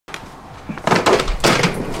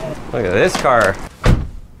Look at this car.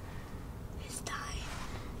 It's time.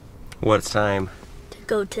 What's time? To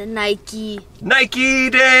go to Nike. Nike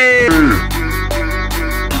Day!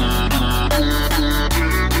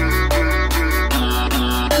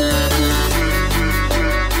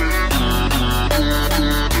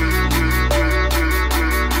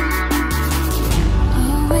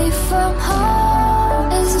 Away from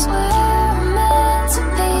home, is this where I'm meant to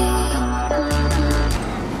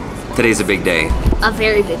be? Today's a big day. A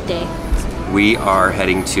very big day. We are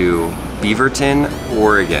heading to Beaverton,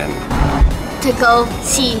 Oregon. To go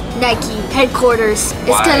see Nike headquarters. It's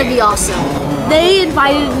Why? gonna be awesome. They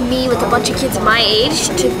invited me with a bunch of kids my age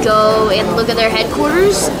to go and look at their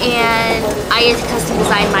headquarters, and I get to custom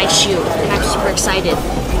design my shoe, and I'm super excited.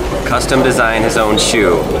 Custom design his own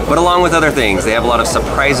shoe. But along with other things, they have a lot of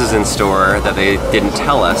surprises in store that they didn't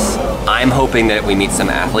tell us. I'm hoping that we meet some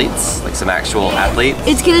athletes, like some actual athletes.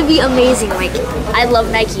 It's gonna be amazing. Like, I love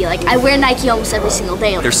Nike. Like, I wear Nike almost every single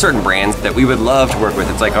day. There's certain brands that we would love to work with.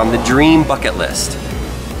 It's like on the dream bucket list,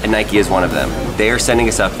 and Nike is one of them. They are sending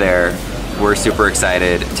us up there. We're super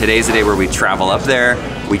excited. Today's the day where we travel up there.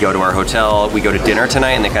 We go to our hotel. We go to dinner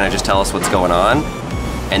tonight, and they kind of just tell us what's going on.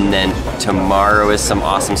 And then tomorrow is some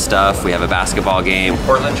awesome stuff. We have a basketball game.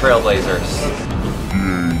 Portland Trailblazers.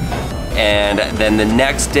 And then the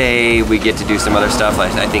next day we get to do some other stuff,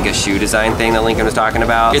 like I think a shoe design thing that Lincoln was talking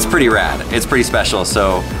about. It's pretty rad, it's pretty special,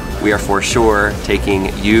 so we are for sure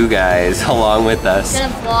taking you guys along with us.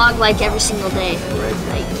 I'm gonna vlog like every single day.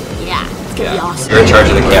 Like, yeah, it's gonna be awesome. You're in charge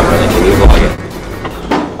of the camera, Lincoln, you vlog it.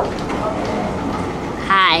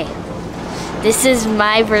 Hi, this is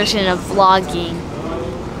my version of vlogging.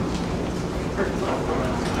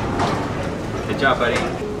 Good job, buddy.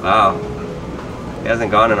 Wow, he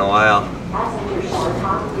hasn't gone in a while.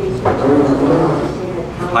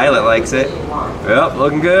 The pilot likes it. Yep,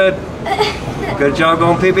 looking good. Good job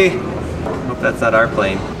going pee-pee. Hope that's not our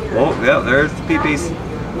plane. Oh, yep, there's the pee-pees.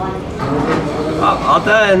 Oh, all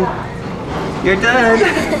done. You're done.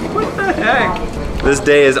 What the heck? This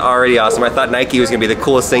day is already awesome. I thought Nike was gonna be the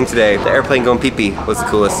coolest thing today. The airplane going pee-pee was the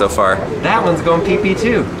coolest so far. That one's going pee-pee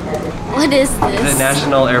too. What is this? Is it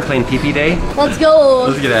National Airplane Pee-Pee Day? Let's go.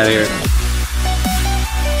 Let's get out of here.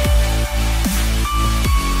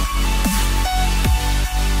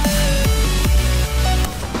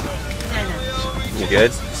 You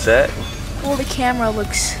good? Set? Well, the camera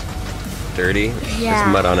looks Dirty? Yeah.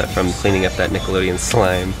 There's mud on it from cleaning up that Nickelodeon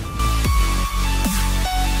slime.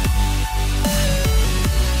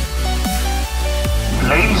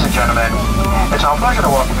 Ladies and gentlemen, it's our pleasure to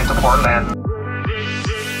welcome you to Portland.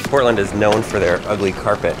 Portland is known for their ugly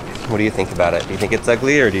carpet. What do you think about it? Do you think it's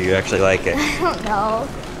ugly or do you actually like it? I don't know.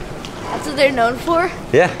 That's what they're known for?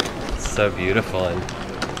 Yeah. It's so beautiful and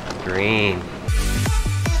green.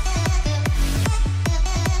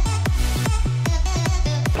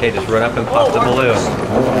 Okay, just run up and pop the balloon.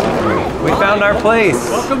 We found our place.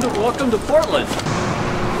 Welcome to Portland.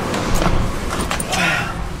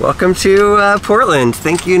 Welcome to Portland.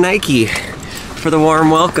 Thank you, Nike, for the warm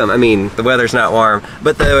welcome. I mean, the weather's not warm,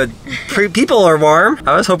 but the people are warm.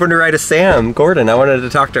 I was hoping to write to Sam Gordon. I wanted to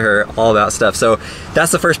talk to her all about stuff. So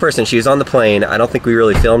that's the first person. She's on the plane. I don't think we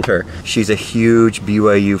really filmed her. She's a huge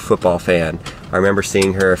BYU football fan. I remember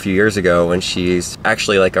seeing her a few years ago when she's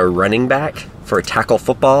actually like a running back for tackle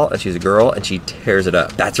football, and she's a girl and she tears it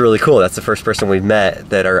up. That's really cool. That's the first person we've met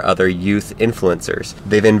that are other youth influencers.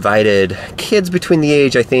 They've invited kids between the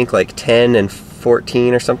age, I think, like 10 and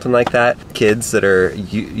 14 or something like that. Kids that are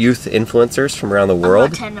youth influencers from around the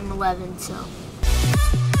world. I'm not 10, I'm 11, so.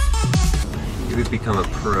 You would become a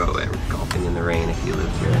pro at golfing in the rain if you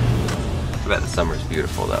lived here. I bet the summer's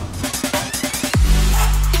beautiful though.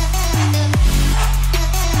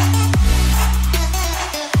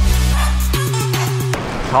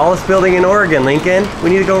 Tallest building in Oregon, Lincoln. We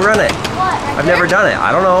need to go run it. What? I've never done it.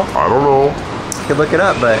 I don't know. You could look it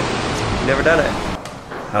up, but I've never done it.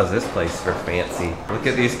 How's this place for fancy? Look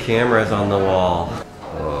at these cameras on the wall.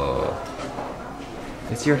 Whoa.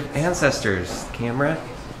 It's your ancestors' camera.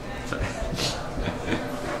 Sorry.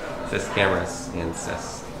 This camera's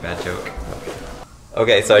ancestors. Bad joke.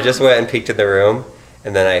 Okay, so I just went and peeked in the room,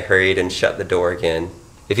 and then I hurried and shut the door again.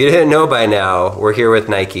 If you didn't know by now, we're here with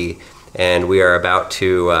Nike, and we are about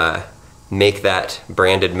to make that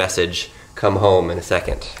branded message come home in a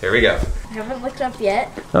second. Here we go. I haven't looked up yet.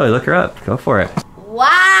 Oh, look her up. Go for it.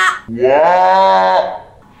 Wow!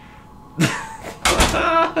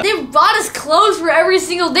 They bought us clothes for every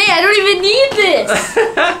single day. I don't even need this.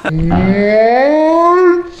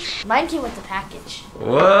 Mine came with the package.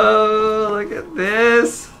 Whoa, look at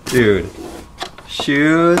this. Dude,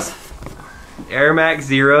 shoes Air Max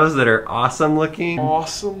Zeros that are awesome looking.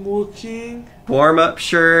 Awesome looking. Warm-up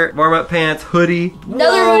shirt, warm-up pants, hoodie.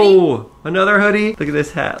 Another Whoa, hoodie. Another hoodie. Look at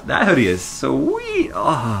this hat. That hoodie is sweet.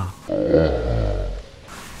 Oh.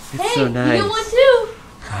 It's so nice. You get one too.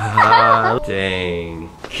 Ah, dang.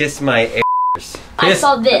 Kiss my ears. I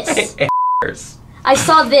saw this. Ears. I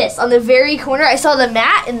saw this on the very corner. I saw the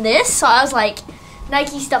mat and this, so I was like,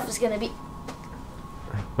 Nike stuff is gonna be.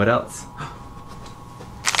 What else?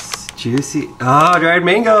 Juicy. Oh, dried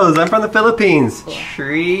mangoes. I'm from the Philippines.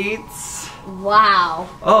 Treats. Wow.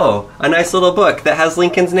 Oh, a nice little book that has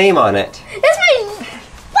Lincoln's name on it. That's my.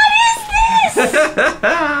 What is this?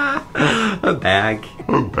 A bag.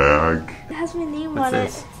 A bag. It has my name What's on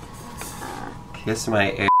this? it. Kiss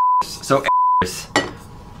my ears. So ears.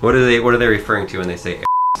 What are they referring to when they say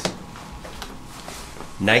ears?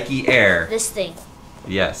 Nike Air. This thing.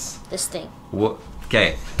 Yes. This thing.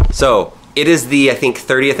 Okay. So it is the, I think,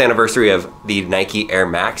 30th anniversary of the Nike Air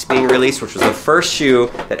Max being released, which was the first shoe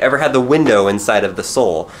that ever had the window inside of the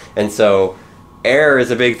sole. And so Air is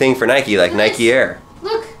a big thing for Nike, like Nike Air.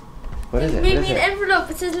 Look. What is it? Made What me is an it? envelope.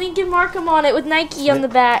 It says Lincoln Markham on it with Nike on the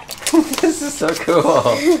back. This is so cool.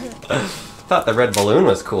 I thought the red balloon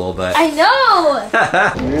was cool, but... I know!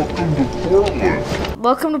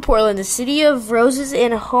 Welcome to Portland, the city of roses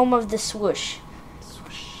and home of the swoosh.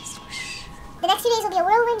 The next few days will be a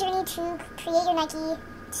whirlwind journey to create your Nike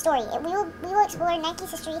story. We will explore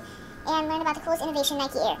Nike's history and learn about the coolest innovation,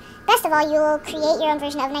 Nike Air. Best of all, you will create your own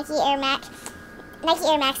version of Nike Air Max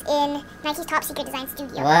in Nike's top secret design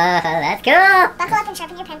studio. Whoa, that's cool! Buckle up and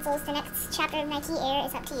sharpen your pencils. The next chapter of Nike Air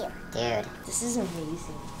is up to you. Dude. This is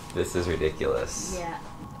amazing. This is ridiculous. Yeah.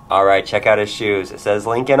 All right, check out his shoes. It says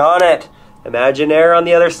Lincoln on it. Imagine Air on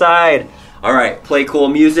the other side. All right, play cool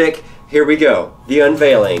music. Here we go. The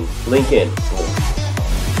unveiling. Lincoln.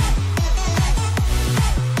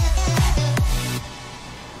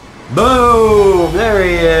 Boom! There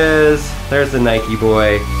he is. There's the Nike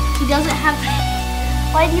boy. He doesn't have.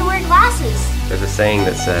 Why do you wear glasses? There's a saying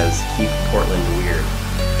that says, keep Portland weird.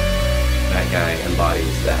 That guy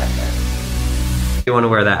embodies that. You want to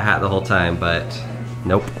wear that hat the whole time, but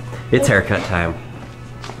nope. It's haircut time.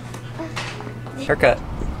 Haircut.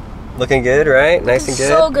 Looking good, right? Nice and good.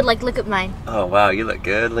 So good. Like, look at mine. Oh wow, you look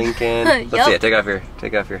good, Lincoln. Let's Yup. see it. Take off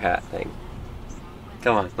your hat thing.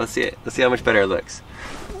 Come on, let's see it. Let's see how much better it looks.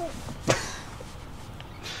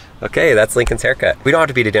 Okay, that's Lincoln's haircut. We don't have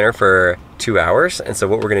to be to dinner for 2 hours, and so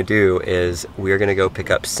what we're gonna do is we're gonna go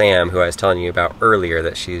pick up Sam, who I was telling you about earlier,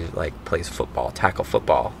 that she like plays football, tackle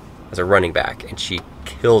football as a running back, and she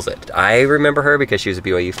kills it. I remember her because she was a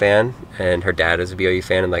BYU fan, and her dad is a BYU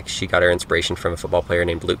fan, and like she got her inspiration from a football player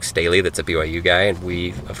named Luke Staley that's a BYU guy, and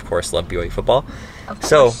we of course love BYU football.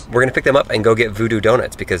 So we're gonna pick them up and go get Voodoo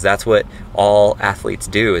Donuts, because that's what all athletes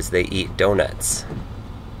do, is they eat donuts.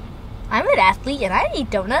 I'm an athlete and I eat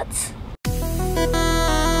donuts.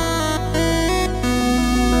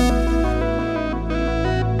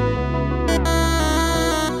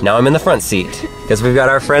 Now I'm in the front seat, because we've got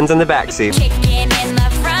our friends in the back seat.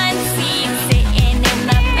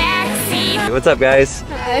 What's up, guys?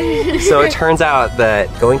 Hi. So it turns out that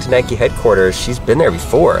going to Nike headquarters, she's been there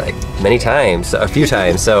before, like many times, a few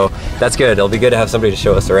times, so that's good. It'll be good to have somebody to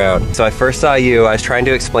show us around. So I first saw you, I was trying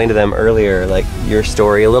to explain to them earlier, like your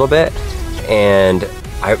story a little bit, and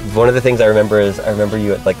one of the things I remember is, I remember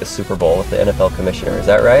you at like the Super Bowl with the NFL commissioner, is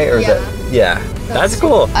that right? Or is that, yeah, that's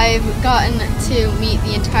cool. I've gotten to meet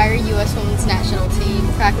the entire U.S. Women's National Team,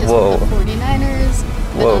 practice with the 49ers,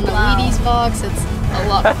 been on the Wheaties box, it's a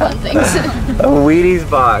lot of fun things. A Wheaties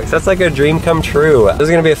box, that's like a dream come true. This is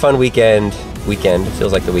gonna be a fun weekend, it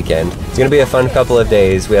feels like the weekend. It's gonna be a fun couple of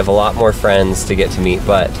days. We have a lot more friends to get to meet,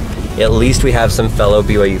 but at least we have some fellow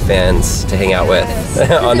BYU fans to hang out with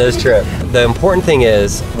on this trip. The important thing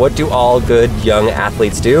is, what do all good young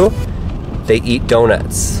athletes do? They eat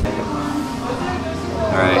donuts. All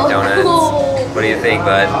right, donuts. What do you think,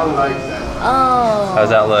 bud? Oh. How's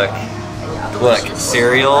that look? Look,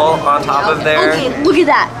 cereal on top of there. Okay, look at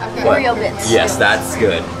that. What? Oreo bits. Yes, that's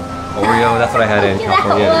good. Oreo, that's what I had in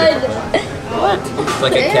California. What? It's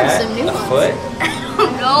like a cat? A foot?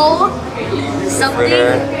 No. Something.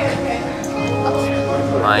 Fritter.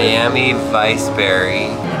 Miami Vice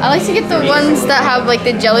Berry. I like to get the ones that have like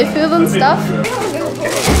the jelly food and stuff.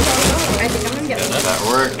 That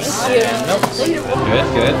works.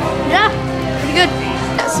 Good. Yeah, pretty good.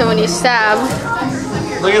 So when you stab,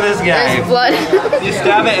 Look at this guy. there's blood. You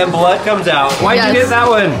stab it and blood comes out. Why'd you get that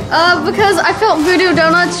one? Because I felt Voodoo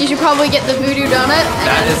Donuts, you should probably get the Voodoo Donut.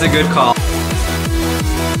 That is a good call.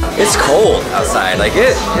 It's cold outside. Like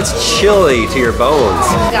it's chilly to your bones.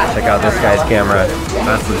 Check out this guy's camera.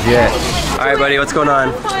 That's legit. All right, buddy, what's going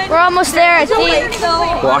on? We're almost there, I think.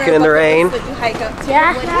 Walking in the rain.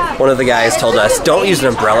 Yeah. One of the guys told us, don't use an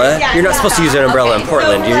umbrella. You're not supposed to use an umbrella in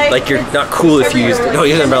Portland. You're not cool if you don't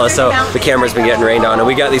use an umbrella. So the camera's been getting rained on, and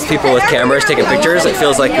we got these people with cameras taking pictures. It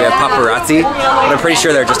feels like we have paparazzi, but I'm pretty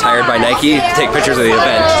sure they're just hired by Nike to take pictures of the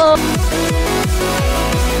event.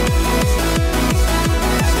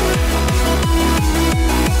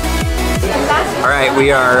 All right,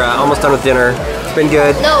 we are almost done with dinner. It's been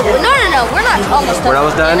good. No, we're not almost done. We're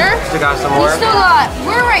almost done? Dinner. Still got some more?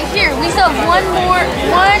 We're right here. We still have one more.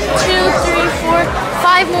 1, 2, 3, 4,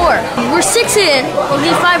 5 more. We're 6 in. We'll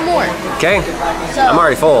need 5 more. Okay. I'm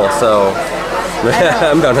already full, so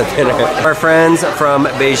I'm done with dinner. Our friends from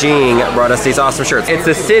Beijing brought us these awesome shirts. It's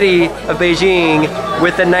the city of Beijing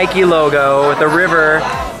with the Nike logo, with the river.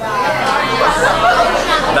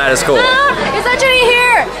 That is cool. It's actually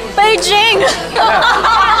here. Beijing.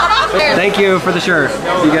 Thank you for the shirt.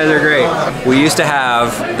 You guys are great. We used to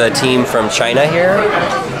have the team from China here.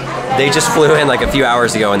 They just flew in like a few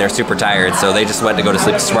hours ago and they're super tired, so they just went to go to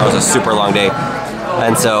sleep. Tomorrow's a super long day.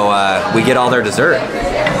 And so we get all their dessert.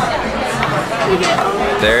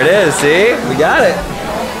 There it is, see? We got it.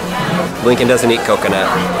 Lincoln doesn't eat coconut.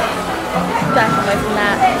 Back away from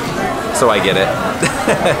that. So I get it.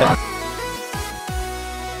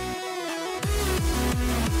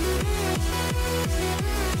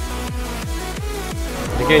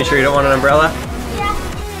 You sure you don't want an umbrella? Yeah.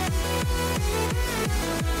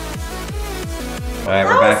 All right,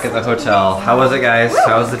 we're back at the hotel. How was it, guys?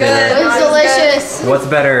 How was the dinner? It was delicious. What's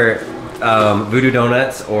better, Voodoo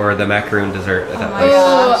Donuts or the macaroon dessert at that place?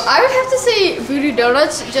 Oh, I would have to say Voodoo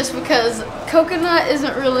Donuts just because coconut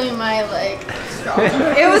isn't really my strong.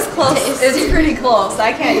 It was close. It's pretty close.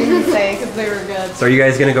 I can't even say because they were good. So are you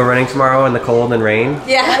guys gonna go running tomorrow in the cold and rain?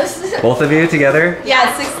 Yes. Both of you together? Yeah,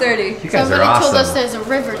 it's 6:30. You guys Somebody are awesome. told us there's a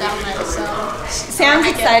river down there, so. Sam's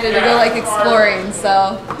excited to go exploring,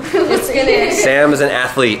 so it's gonna. Sam is an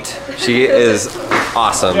athlete. She is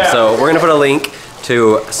awesome. So we're gonna put a link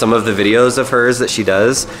to some of the videos of hers that she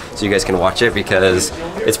does so you guys can watch it because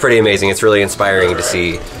it's pretty amazing. It's really inspiring to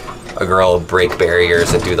see a girl break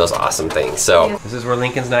barriers and do those awesome things. So this is where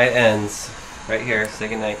Lincoln's night ends. Right here. Say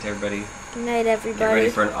good night to everybody. Good night, everybody. Get ready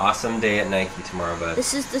for an awesome day at Nike tomorrow, bud.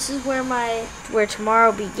 This is where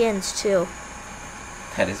tomorrow begins too.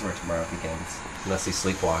 That is where tomorrow begins. Unless you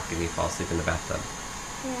sleepwalk and you fall asleep in the bathtub.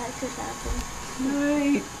 Yeah, it could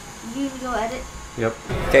happen. Night. You can go edit. Yep.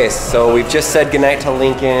 Okay, so we've just said goodnight to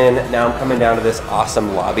Lincoln. Now I'm coming down to this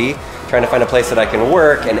awesome lobby, trying to find a place that I can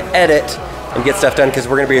work and edit and get stuff done because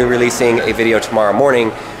we're going to be releasing a video tomorrow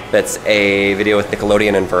morning that's a video with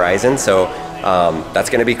Nickelodeon and Verizon. So that's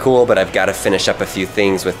going to be cool, but I've got to finish up a few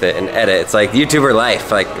things with it and edit. It's like YouTuber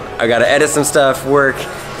life. I got to edit some stuff, work.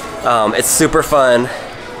 It's super fun.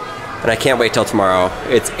 And I can't wait till tomorrow.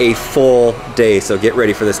 It's a full day, so get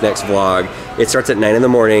ready for this next vlog. It starts at 9 in the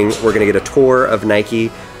morning. We're gonna get a tour of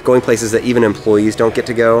Nike, going places that even employees don't get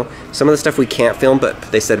to go. Some of the stuff we can't film, but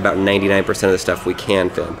they said about 99% of the stuff we can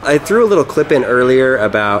film. I threw a little clip in earlier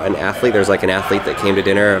about an athlete. There's an athlete that came to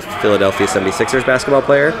dinner, a Philadelphia 76ers basketball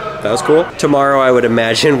player. That was cool. Tomorrow, I would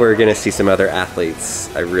imagine we're gonna see some other athletes.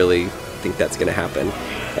 I really think that's gonna happen.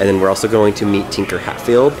 And then we're also going to meet Tinker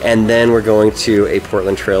Hatfield. And then we're going to a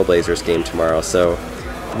Portland Trail Blazers game tomorrow. So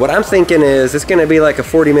what I'm thinking is it's gonna be like a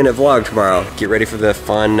 40-minute vlog tomorrow. Get ready for the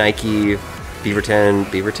fun Nike Beaverton.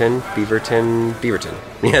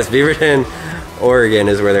 Yes, Beaverton, Oregon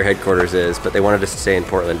is where their headquarters is. But they wanted us to stay in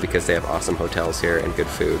Portland because they have awesome hotels here and good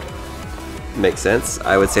food. Makes sense.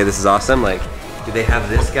 I would say this is awesome. Do they have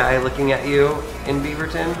this guy looking at you in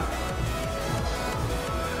Beaverton?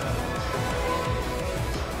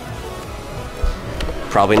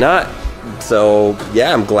 Probably not. So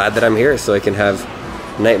yeah, I'm glad that I'm here so I can have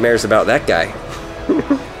nightmares about that guy.